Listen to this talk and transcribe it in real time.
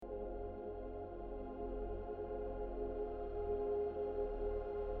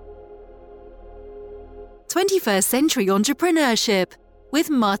21st Century Entrepreneurship with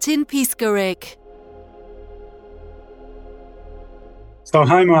Martin Piskarik. So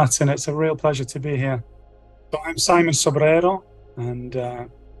hi Martin, it's a real pleasure to be here. So I'm Simon Sobrero and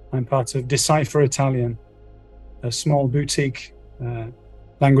I'm part of Decipher Italian, a small boutique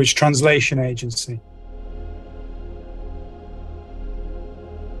language translation agency.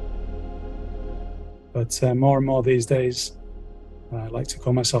 But more and more these days, I like to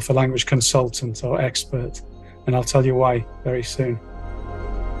call myself a language consultant or expert, and I'll tell you why very soon.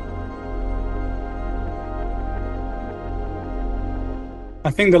 I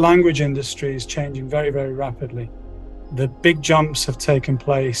think the language industry is changing very, very rapidly. The big jumps have taken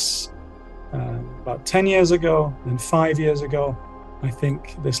place about 10 years ago and 5 years ago. I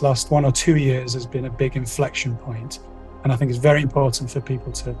think this last 1 or 2 years has been a big inflection point, and I think it's very important for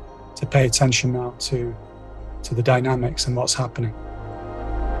people to pay attention now to the dynamics and what's happening.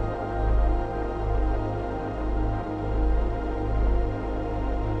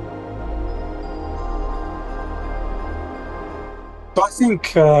 So I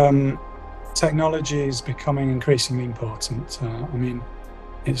think technology is becoming increasingly important.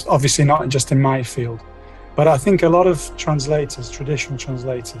 It's obviously not just in my field, but I think a lot of translators, traditional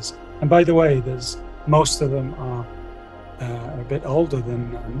translators, and by the way, most of them are a bit older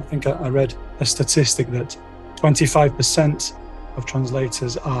than, I think I read a statistic that 25% of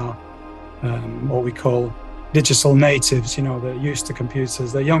translators are what we call digital natives. They're used to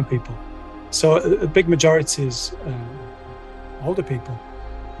computers, they're young people. So a big majority is older people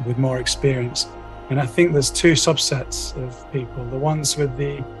with more experience. And I think there's two subsets of people. The ones with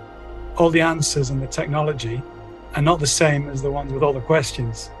all the answers and the technology are not the same as the ones with all the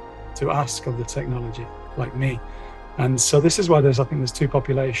questions to ask of the technology, like me. And so this is why I think there's two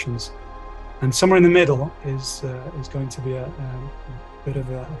populations. And somewhere in the middle is going to be a bit of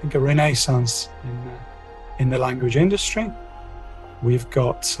a renaissance in the language industry. We've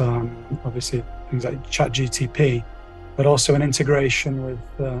got obviously things like ChatGPT, but also an integration with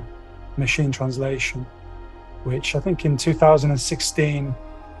machine translation, which I think in 2016,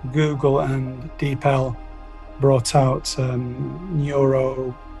 Google and DeepL brought out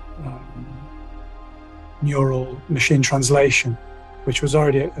neural machine translation, which was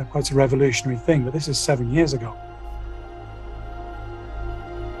already quite a revolutionary thing, but this is 7 years ago.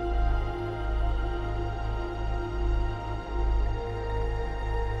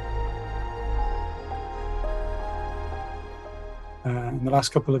 In the last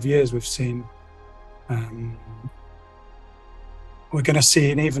couple of years, we've seen, we're going to see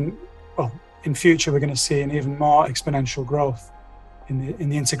in future, we're going to see an even more exponential growth in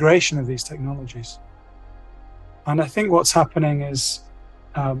the integration of these technologies. And I think what's happening is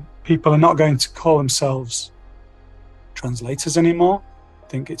people are not going to call themselves translators anymore. I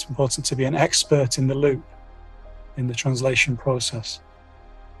think it's important to be an expert in the loop in the translation process.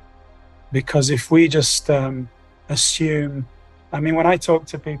 Because if we just assume, when I talk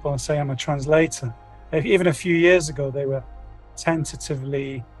to people and say I'm a translator, even a few years ago, they were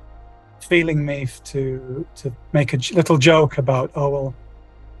tentatively feeling me to make a little joke about,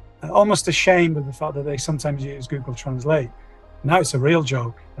 almost ashamed of the fact that they sometimes use Google Translate. Now it's a real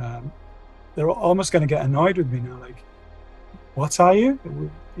joke. They're almost going to get annoyed with me now, like, what are you?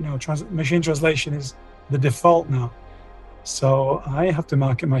 Machine translation is the default now. So I have to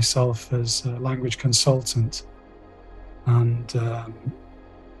market myself as a language consultant and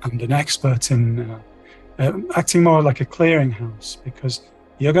an expert in acting more like a clearinghouse, because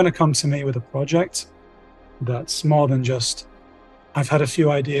you're going to come to me with a project that's more than just, I've had a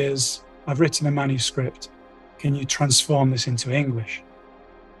few ideas, I've written a manuscript, can you transform this into English?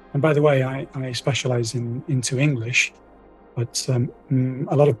 And by the way, I specialize into English, but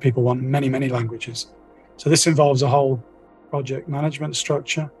a lot of people want many, many languages. So this involves a whole project management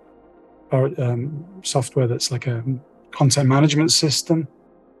structure, or software that's like a content management system.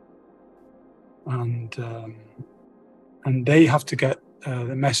 And they have to get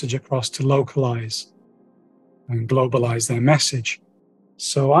the message across to localize and globalize their message.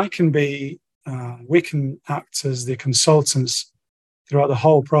 So we can act as the consultants throughout the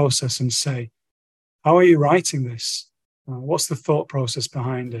whole process and say, how are you writing this? What's the thought process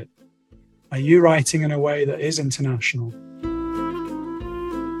behind it? Are you writing in a way that is international?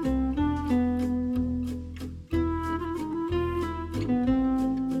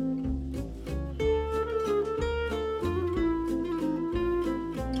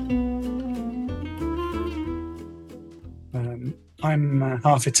 I'm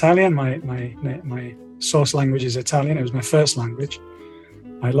half Italian. My source language is Italian. It was my first language.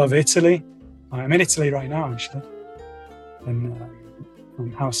 I love Italy. I'm in Italy right now, actually. And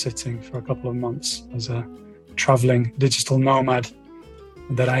house sitting for a couple of months as a traveling digital nomad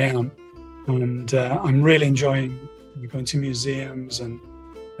that I am. And I'm really enjoying going to museums and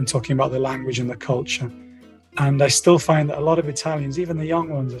talking about the language and the culture. And I still find that a lot of Italians, even the young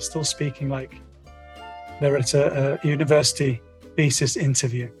ones, are still speaking like they're at a university thesis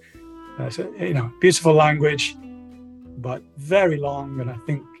interview. So, beautiful language, but very long. And I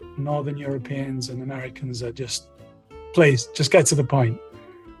think Northern Europeans and Americans are please, just get to the point.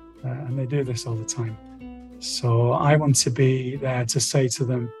 And they do this all the time. So I want to be there to say to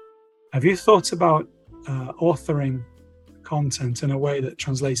them, have you thought about authoring content in a way that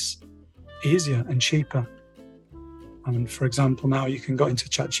translates easier and cheaper? And for example, now you can go into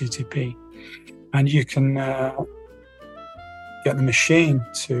ChatGPT and you can get the machine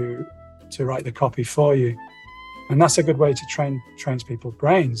to write the copy for you. And that's a good way to train people's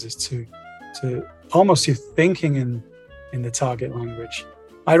brains, is to almost you thinking in the target language.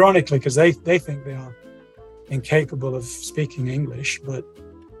 Ironically, because they think they are incapable of speaking English, but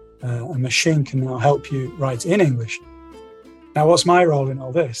a machine can now help you write in English. Now, what's my role in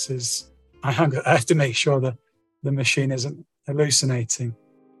all this is I have to make sure that the machine isn't hallucinating.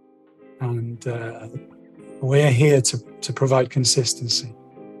 And we're here to provide consistency.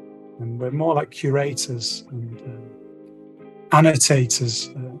 And we're more like curators and annotators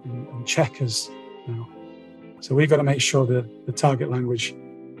and checkers now. So we've got to make sure that the target language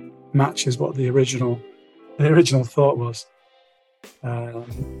matches what the original thought was.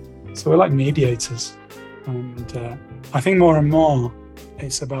 So we're like mediators. And I think more and more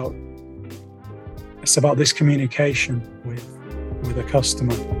it's about this communication with a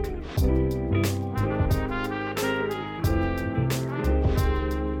customer.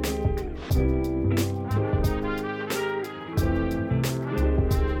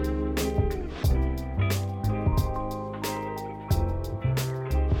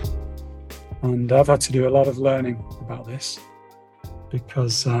 And I've had to do a lot of learning about this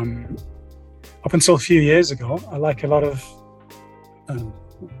because up until a few years ago, I like a lot of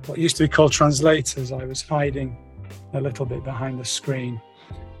what used to be called translators. I was hiding a little bit behind the screen,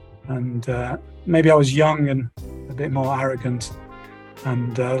 and maybe I was young and a bit more arrogant.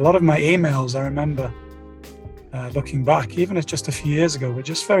 And a lot of my emails, I remember looking back, even as just a few years ago, were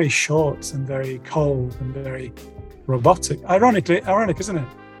just very short and very cold and very robotic. Ironic, isn't it?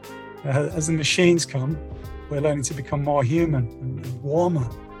 As the machines come, we're learning to become more human and warmer,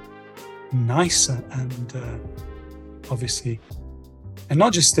 and nicer, and obviously, and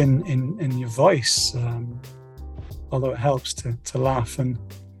not just in your voice, although it helps to laugh and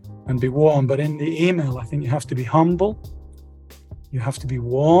be warm, but in the email, I think you have to be humble, you have to be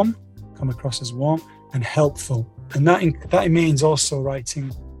warm, come across as warm and helpful, and that means also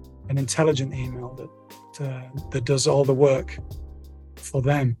writing an intelligent email that does all the work for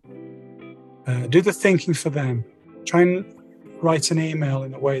them. Do the thinking for them. Try and write an email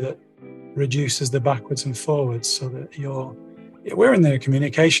in a way that reduces the backwards and forwards, so that we're in the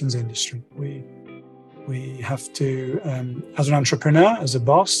communications industry. We have to, as an entrepreneur, as a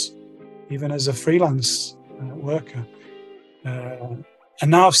boss, even as a freelance worker. And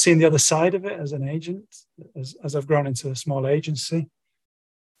now I've seen the other side of it as an agent, as I've grown into a small agency.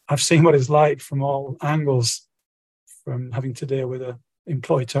 I've seen what it's like from all angles, from having to deal with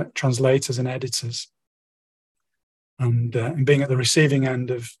employ translators and editors, and being at the receiving end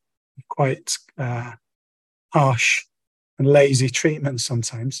of quite harsh and lazy treatment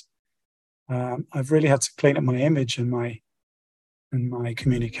sometimes. I've really had to clean up my image and my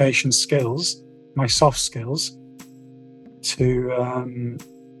communication skills, my soft skills, to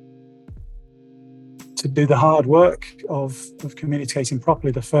do the hard work of communicating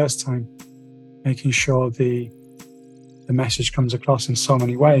properly the first time, making sure the message comes across in so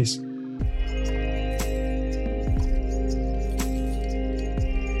many ways.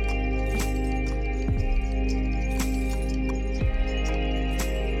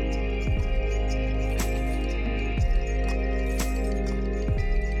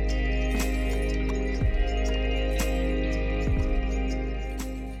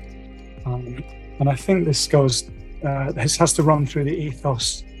 And I think this has to run through the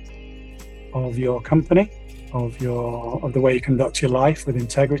ethos of your company, of the way you conduct your life with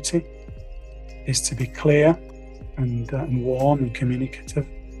integrity, is to be clear and warm and communicative,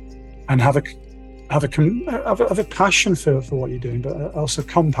 and have a passion for what you're doing, but also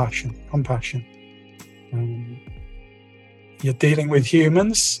compassion. You're dealing with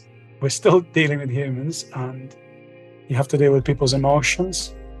humans. We're still dealing with humans, and you have to deal with people's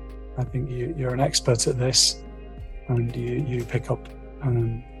emotions. I think you're an expert at this, and you pick up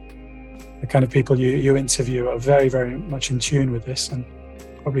the kind of people you interview are very, very much in tune with this, and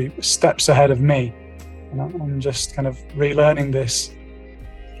probably steps ahead of me, and I'm just kind of relearning this,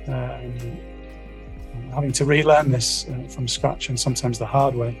 having to relearn this from scratch, and sometimes the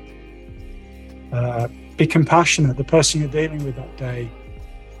hard way. Be compassionate. The person you're dealing with that day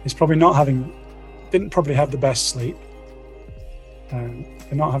is probably didn't probably have the best sleep.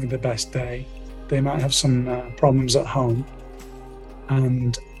 They're not having the best day. They might have some problems at home,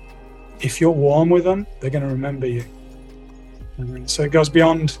 and if you're warm with them, they're going to remember you. And so it goes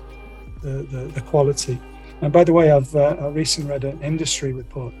beyond the quality. And by the way, I recently read an industry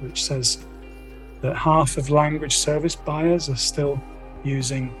report which says that half of language service buyers are still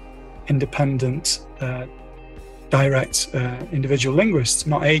using independent, direct individual linguists,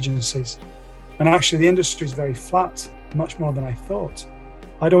 not agencies. And actually the industry is very flat, much more than I thought.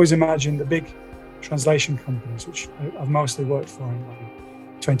 I'd always imagined the big translation companies, which I've mostly worked for in my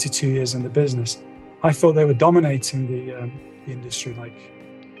 22 years in the business. I thought they were dominating the industry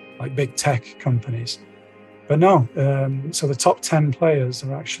like big tech companies. But no, so the top 10 players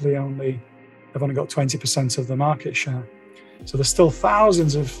are actually they've only got 20% of the market share. So there's still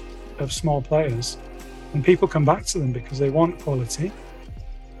thousands of small players, and people come back to them because they want quality,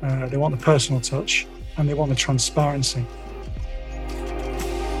 they want the personal touch, and they want the transparency.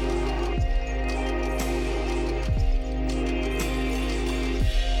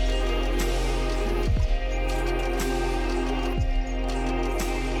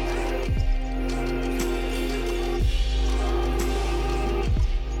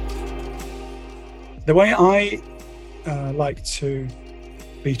 The way I like to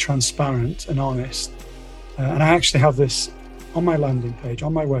be transparent and honest, and I actually have this on my landing page,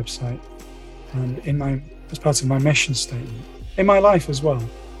 on my website, and as part of my mission statement, in my life as well,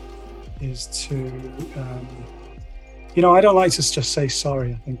 is to, I don't like to just say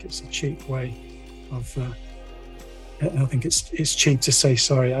sorry. I think it's a cheap way of, I think it's cheap to say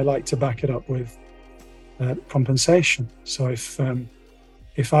sorry. I like to back it up with compensation. So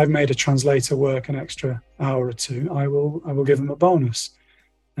if I've made a translator work an extra hour or two, I will give them a bonus.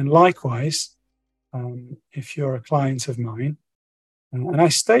 And likewise, if you're a client of mine, and I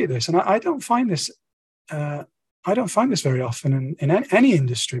state this, and I don't find this very often in any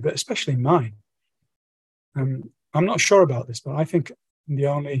industry, but especially mine. I'm not sure about this, but I think I'm the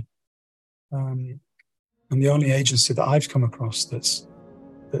only agency that I've come across that's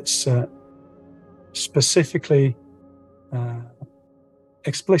specifically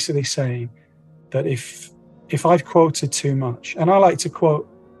explicitly saying that if I've quoted too much, and I like to quote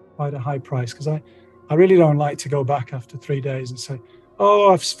quite a high price, because I really don't like to go back after 3 days and say,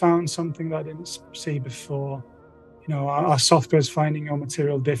 oh, I've found something that I didn't see before. Our software is finding your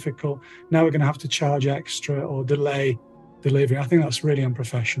material difficult. Now we're going to have to charge extra or delay delivery. I think that's really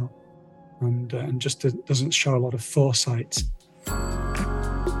unprofessional, and just doesn't show a lot of foresight.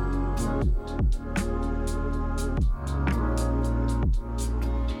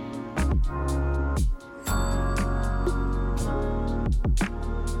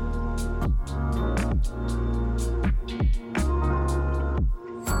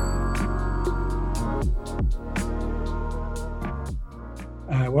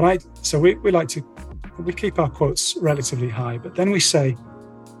 So we keep our quotes relatively high, but then we say,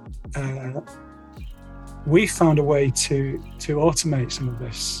 we found a way to automate some of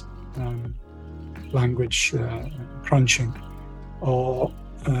this language crunching, or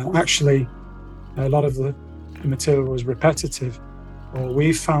actually a lot of the material was repetitive, or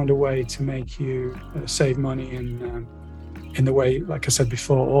we found a way to make you save money in the way, like I said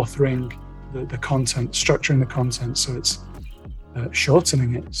before, authoring the content, structuring the content so it's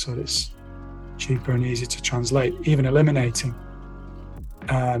shortening it so it's cheaper and easier to translate, even eliminating.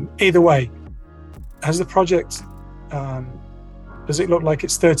 Either way, has the project, does it look like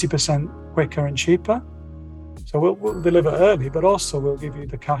it's 30% quicker and cheaper? So we'll deliver early, but also we'll give you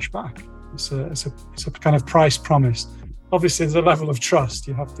the cash back. It's a kind of price promise. Obviously, there's a level of trust.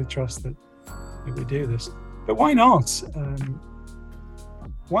 You have to trust that we do this. But why not?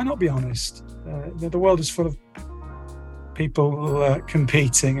 Why not be honest? The world is full of people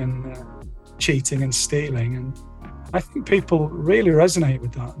competing and cheating and stealing, and I think people really resonate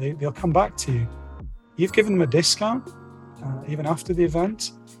with that. They'll come back to you. You've given them a discount even after the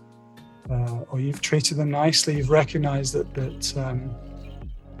event, or you've treated them nicely. You've recognized that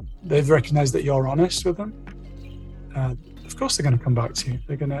they've recognized that you're honest with them. Of course they're going to come back to you.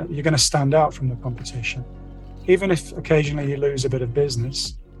 You're going to stand out from the competition, even if occasionally you lose a bit of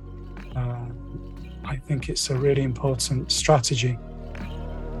business. I think it's a really important strategy.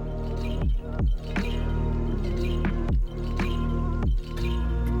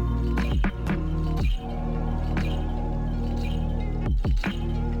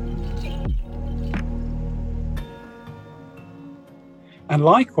 And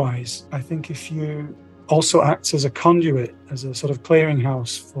likewise, I think if you also act as a conduit, as a sort of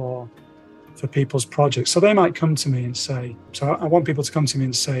clearinghouse for people's projects. So they might come to me and say, so I want people to come to me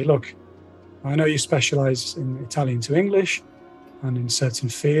and say, look, I know you specialize in Italian to English and in certain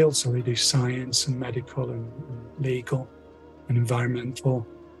fields. So we do science and medical and legal and environmental.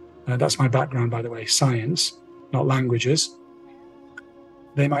 That's my background, by the way, science, not languages.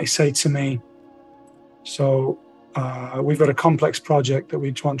 They might say to me, so we've got a complex project that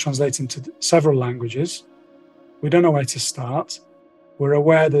we want translated into several languages. We don't know where to start. We're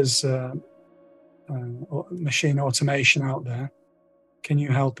aware there's machine automation out there. Can you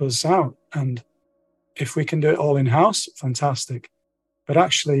help us out? And if we can do it all in-house, fantastic. But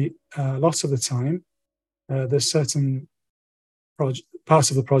actually, lots of the time, there's certain parts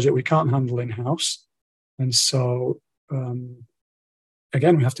of the project we can't handle in-house. And so,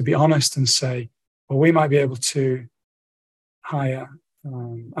 again, we have to be honest and say, well, we might be able to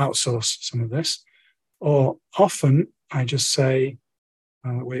outsource some of this. Or often I just say,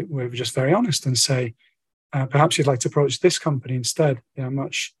 we're just very honest and say, perhaps you'd like to approach this company instead. They're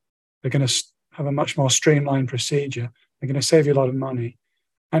going to have a much more streamlined procedure. They're going to save you a lot of money.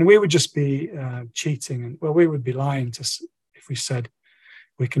 And we would just be cheating. And well, we would be lying if we said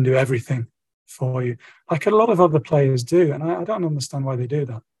we can do everything for you, like a lot of other players do. And I don't understand why they do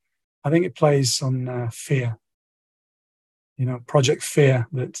that. I think it plays on fear, project fear,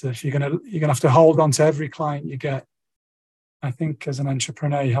 that if you're gonna have to hold on to every client you get. I think as an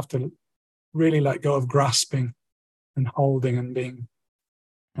entrepreneur, you have to really let go of grasping and holding and being.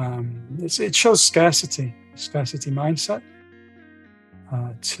 It shows scarcity mindset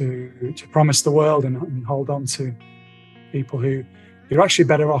to promise the world and hold on to people who you're actually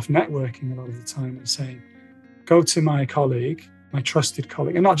better off networking a lot of the time and saying, go to my colleague, my trusted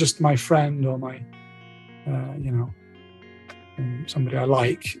colleague, and not just my friend or my, somebody I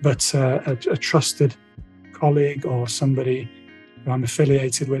like, but a trusted colleague or somebody who I'm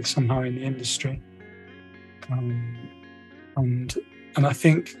affiliated with somehow in the industry. And I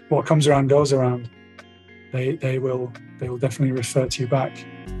think what comes around goes around. They will definitely refer to you back.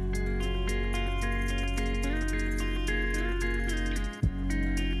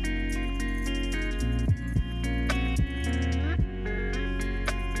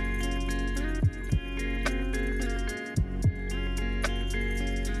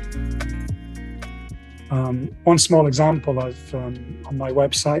 One small example I've on my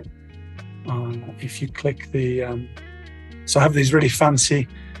website, if you click so I have these really fancy,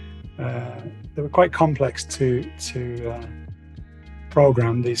 they were quite complex to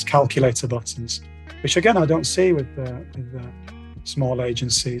program, these calculator buttons, which again I don't see with small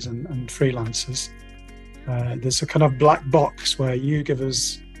agencies and freelancers. There's a kind of black box where you give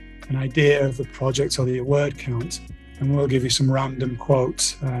us an idea of the project or the word count, and we'll give you some random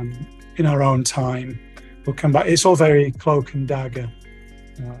quote in our own time. We'll come back. It's all very cloak and dagger.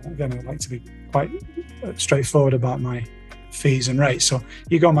 Again, I like to be quite straightforward about my fees and rates. So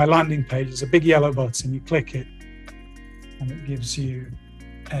you go on my landing page, there's a big yellow button, you click it, and it gives you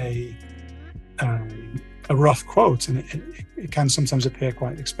a rough quote, and it can sometimes appear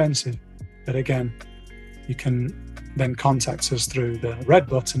quite expensive. But again, you can then contact us through the red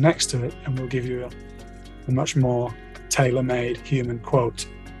button next to it, and we'll give you a much more tailor-made human quote.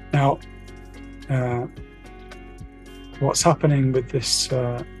 Now, what's happening with this,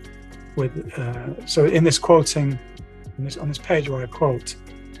 so in this quoting, on this page where I quote,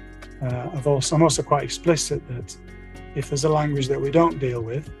 I'm also quite explicit that if there's a language that we don't deal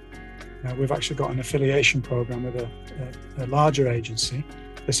with, we've actually got an affiliation program with a larger agency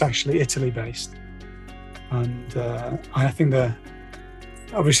that's actually Italy-based, and I think they're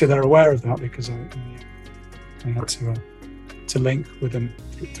aware of that because I had to link with them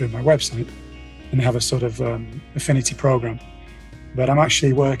through my website. And they have a sort of affinity program. But I'm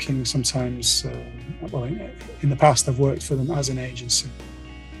actually working sometimes, in the past I've worked for them as an agency.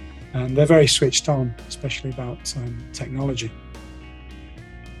 And they're very switched on, especially about technology.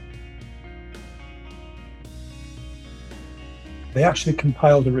 They actually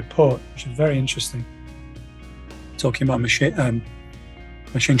compiled a report, which is very interesting, talking about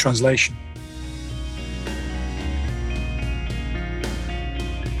machine translation.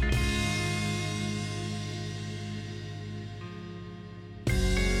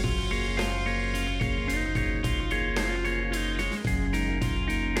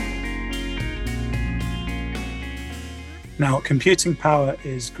 Now, computing power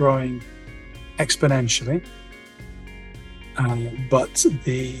is growing exponentially, but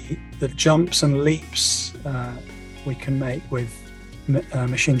the jumps and leaps we can make with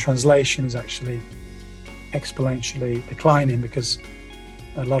machine translation is actually exponentially declining, because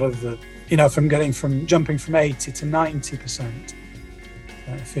a lot of the, from jumping from 80 to 90%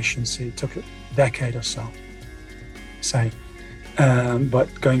 efficiency took a decade or so, say. But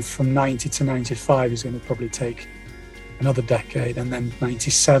going from 90 to 95 is going to probably take another decade, and then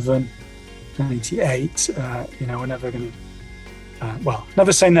 97, 98, we're never going to,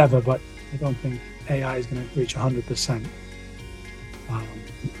 never say never, but I don't think AI is going to reach 100%.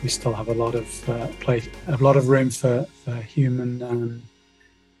 We still have a lot of room for human.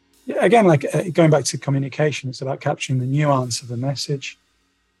 Again, going back to communication, it's about capturing the nuance of the message,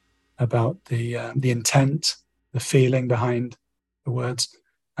 about the intent, the feeling behind the words,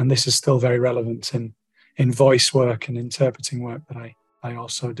 and this is still very relevant in voice work and interpreting work that I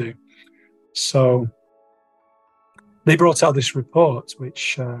also do. So they brought out this report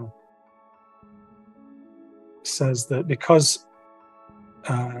which says that because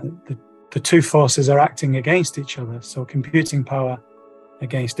the two forces are acting against each other, so computing power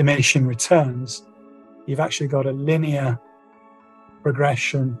against diminishing returns, you've actually got a linear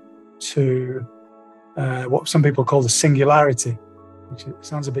progression to what some people call the singularity, which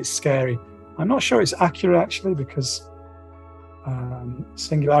sounds a bit scary. I'm not sure it's accurate, actually, because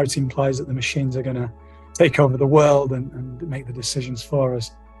singularity implies that the machines are going to take over the world and make the decisions for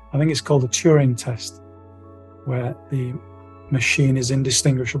us. I think it's called the Turing test, where the machine is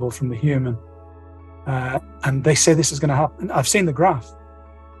indistinguishable from the human. And they say this is going to happen. I've seen the graph,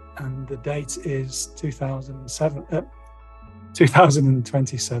 and the date is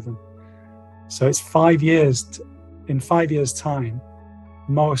 2027. So it's 5 years. In 5 years' time,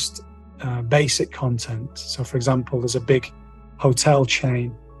 most basic content. So, for example, there's a big hotel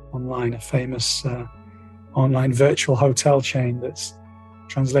chain online, a famous online virtual hotel chain that's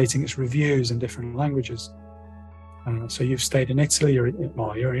translating its reviews in different languages. So you've stayed in Italy, you're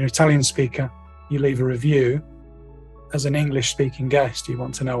an Italian speaker, you leave a review. As an English-speaking guest, you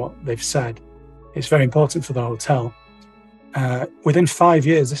want to know what they've said. It's very important for the hotel. Within 5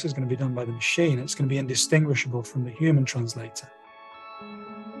 years, this is going to be done by the machine. It's going to be indistinguishable from the human translator.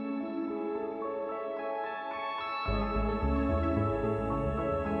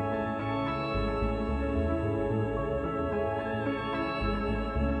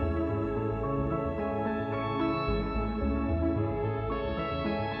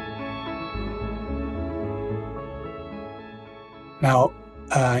 Now,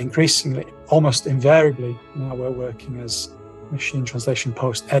 increasingly, almost invariably, now we're working as machine translation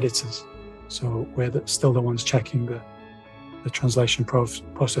post editors. So we're still the ones checking the translation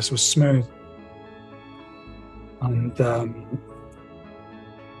process was smooth. And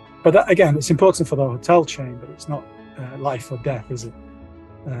but that, again, it's important for the hotel chain, but it's not life or death, is it?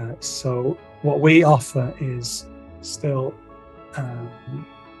 So what we offer is still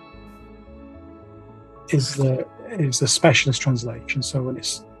is the specialist translation. So when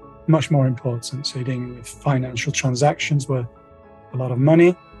it's much more important. So you're dealing with financial transactions worth a lot of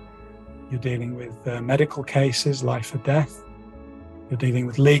money. You're dealing with medical cases, life or death. You're dealing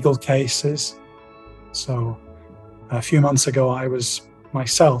with legal cases. So a few months ago, I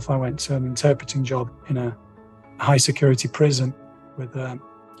went to an interpreting job in a high security prison with an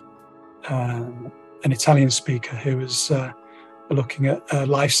Italian speaker who was looking at a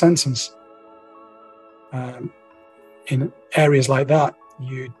life sentence. In areas like that,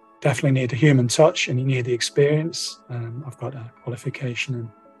 you definitely need a human touch and you need the experience. I've got a qualification in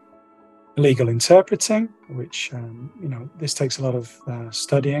legal interpreting, which, this takes a lot of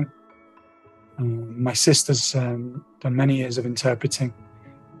studying. My sister's done many years of interpreting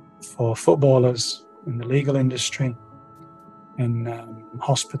for footballers in the legal industry, in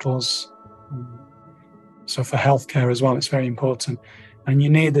hospitals. So for healthcare as well, it's very important. And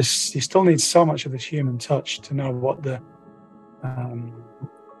you still need so much of this human touch to know what the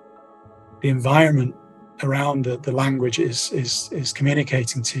environment around the language is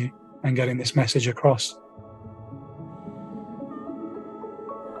communicating to you and getting this message across.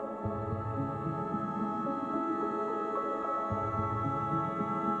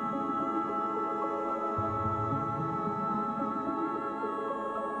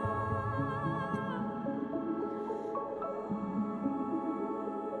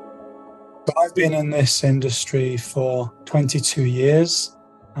 So I've been in this industry for 22 years,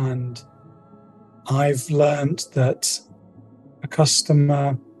 and I've learned that a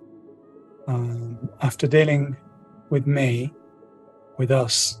customer, after dealing with me, with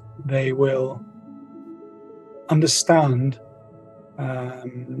us, they will understand a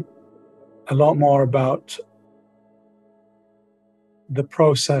lot more about the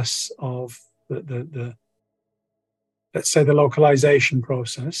process of the let's say the localization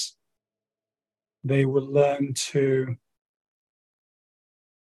process. They will learn to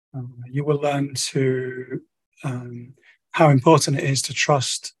You will learn to how important it is to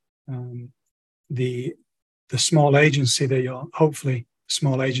trust the small agency that you're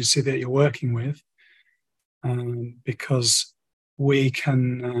working with, because we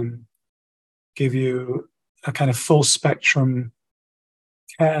can give you a kind of full spectrum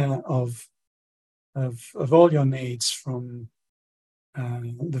care of all your needs from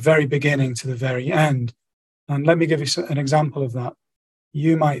the very beginning to the very end. And let me give you an example of that.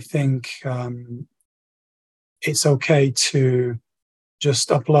 You might think it's okay to just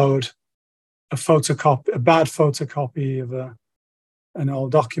upload a bad photocopy of an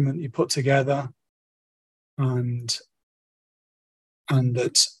old document you put together, and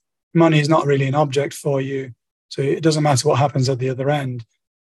that money is not really an object for you, so it doesn't matter what happens at the other end.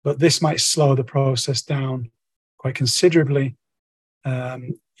 But this might slow the process down quite considerably.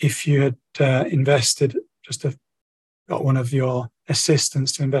 If you had got one of your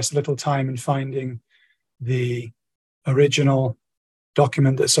assistants to invest a little time in finding the original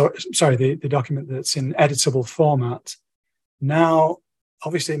document the document that's in editable format. Now,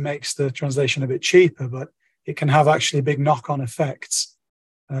 obviously, it makes the translation a bit cheaper, but it can have actually big knock-on effects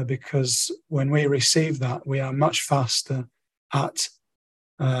because when we receive that, we are much faster at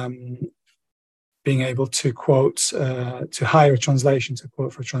being able to quote, to hire a translation, to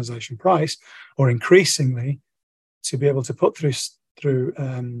quote for a translation price, or increasingly to be able to put through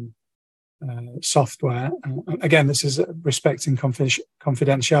software. Again, this is respecting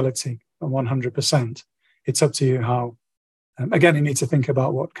confidentiality 100%. It's up to you how. Again, you need to think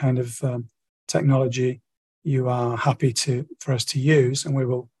about what kind of technology you are happy for us to use, and we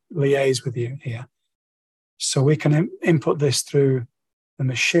will liaise with you here. So we can input this through the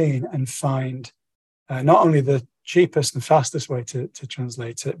machine and find not only the cheapest and fastest way to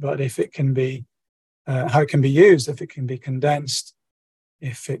translate it, but if it can be how it can be used, if it can be condensed,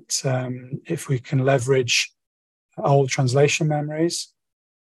 if we can leverage old translation memories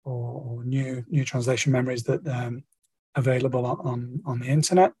or new translation memories that available on the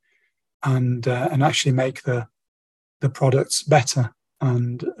internet, and actually make the products better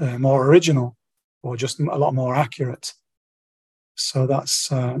and more original, or just a lot more accurate. So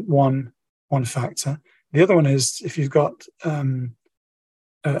that's one factor. The other one is if you've got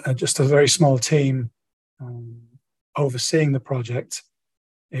just a very small team overseeing the project,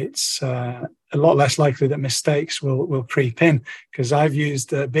 it's a lot less likely that mistakes will creep in, because I've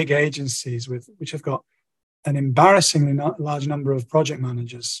used big agencies which have got an embarrassingly large number of project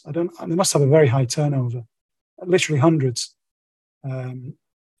managers. They must have a very high turnover, literally hundreds, and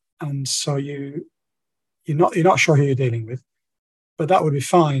so you're not sure who you're dealing with. But that would be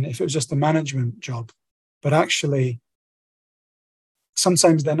fine if it was just a management job. But actually,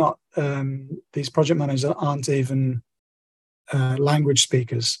 sometimes they're not. These project managers aren't even language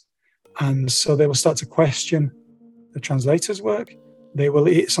speakers, and so they will start to question the translator's work. They will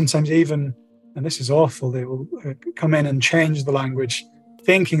sometimes even, and this is awful, they will come in and change the language,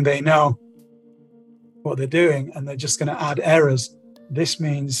 thinking they know what they're doing, and they're just going to add errors. This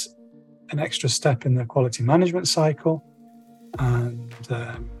means an extra step in the quality management cycle, and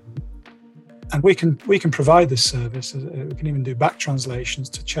we can provide this service. We can even do back translations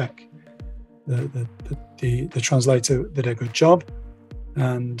to check the translator did a good job.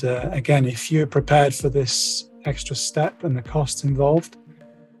 And again, if you're prepared for this extra step and the cost involved,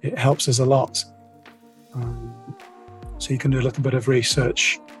 it helps us a lot. So you can do a little bit of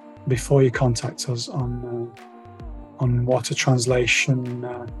research before you contact us on what a translation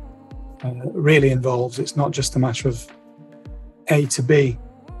really involves. It's not just a matter of A to B,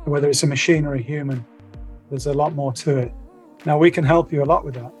 whether it's a machine or a human. There's a lot more to it. Now, we can help you a lot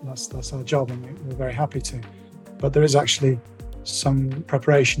with that. That's our job, and we're very happy to. But there is actually some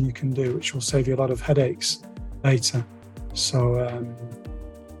preparation you can do, which will save you a lot of headaches later. So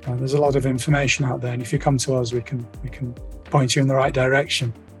there's a lot of information out there, and if you come to us, we can point you in the right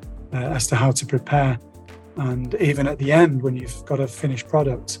direction as to how to prepare. And even at the end, when you've got a finished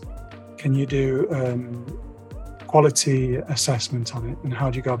product, can you do quality assessment on it, and how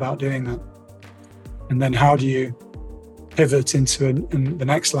do you go about doing that? And then how do you pivot into the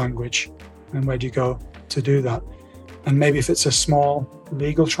next language, and where do you go to do that? And maybe if it's a small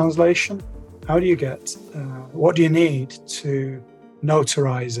legal translation, how do you what do you need to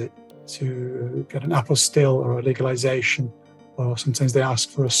notarize it, to get an apostille or a legalization, or sometimes they ask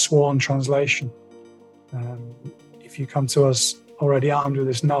for a sworn translation. If you come to us already armed with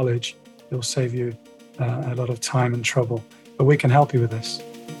this knowledge, it'll save you a lot of time and trouble. But we can help you with this.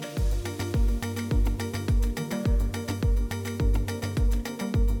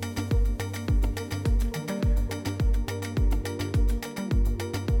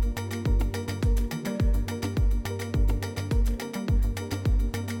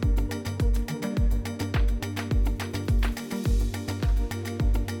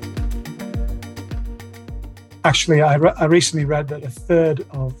 Actually, I recently read that a third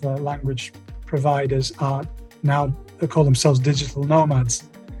of language providers are now, they call themselves digital nomads,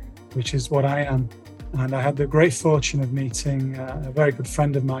 which is what I am. And I had the great fortune of meeting a very good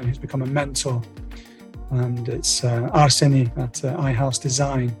friend of mine who's become a mentor. And it's Arseni at Ihouse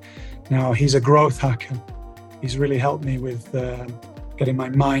Design. Now, he's a growth hacker. He's really helped me with getting my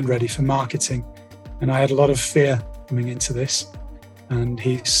mind ready for marketing. And I had a lot of fear coming into this. And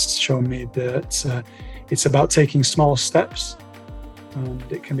he's shown me that it's about taking small steps. And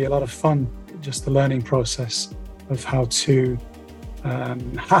it can be a lot of fun, just the learning process of how to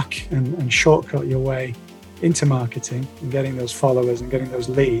hack and shortcut your way into marketing and getting those followers and getting those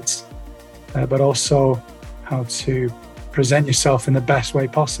leads, but also how to present yourself in the best way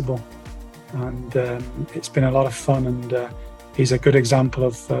possible. And it's been a lot of fun, and he's a good example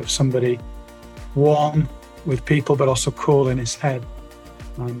of somebody warm with people but also cool in his head.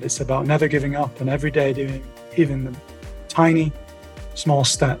 And it's about never giving up and every day doing even the tiny small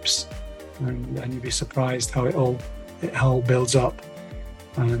steps, and you'd be surprised how it all builds up.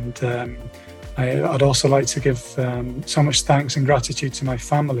 And I'd also like to give so much thanks and gratitude to my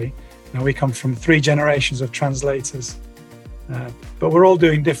family. Now, we come from 3 generations of translators, but we're all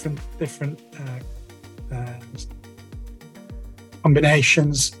doing different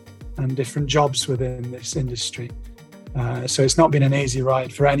combinations and different jobs within this industry. So it's not been an easy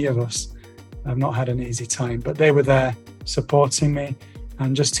ride for any of us. I've not had an easy time, but they were there supporting me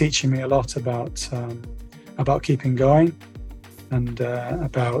and just teaching me a lot about keeping going, and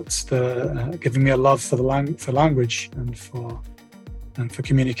about giving me a love for language and for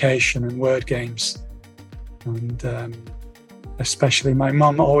communication and word games. And especially my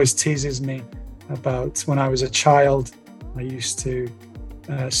mum always teases me about when I was a child, I used to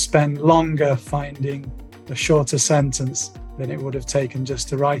spend longer finding a shorter sentence than it would have taken just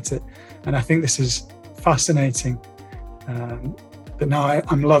to write it. And I think this is fascinating. But now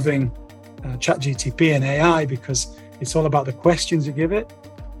I'm loving ChatGPT and AI, because it's all about the questions you give it,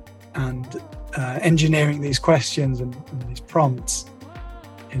 and engineering these questions and these prompts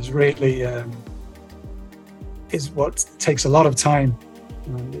is really is what takes a lot of time,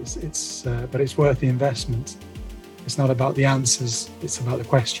 and but it's worth the investment. It's not about the answers, it's about the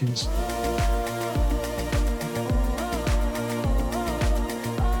questions.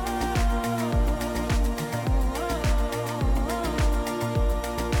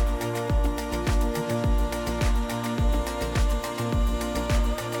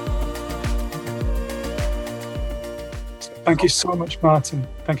 Thank you so much, Martin.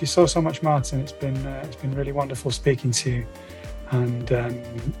 Thank you so much, Martin. It's been really wonderful speaking to you. And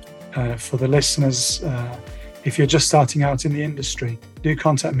for the listeners, if you're just starting out in the industry, do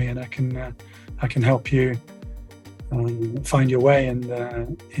contact me, and I can help you find your way in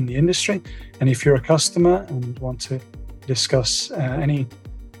the industry. And if you're a customer and want to discuss any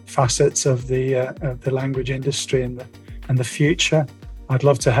facets of the language industry and the future, I'd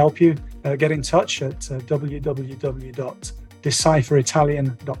love to help you. Get in touch at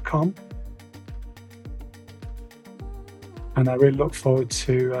www.decipheritalian.com. And I really look forward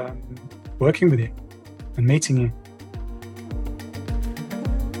to working with you and meeting you.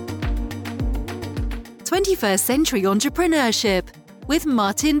 21st Century Entrepreneurship with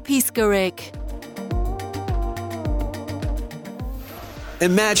Martin Piskarik.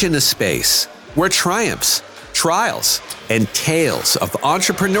 Imagine a space where triumphs, trials, and tales of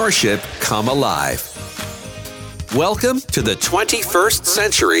entrepreneurship come alive. Welcome to the 21st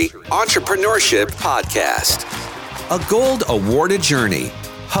Century Entrepreneurship Podcast, a gold awarded journey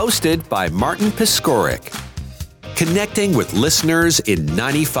hosted by Martin Piskarik, connecting with listeners in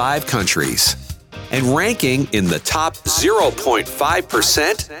 95 countries and ranking in the top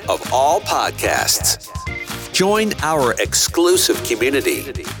 0.5% of all podcasts. Join our exclusive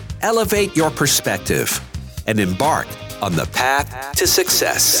community, elevate your perspective, and embark on the path to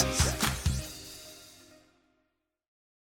success.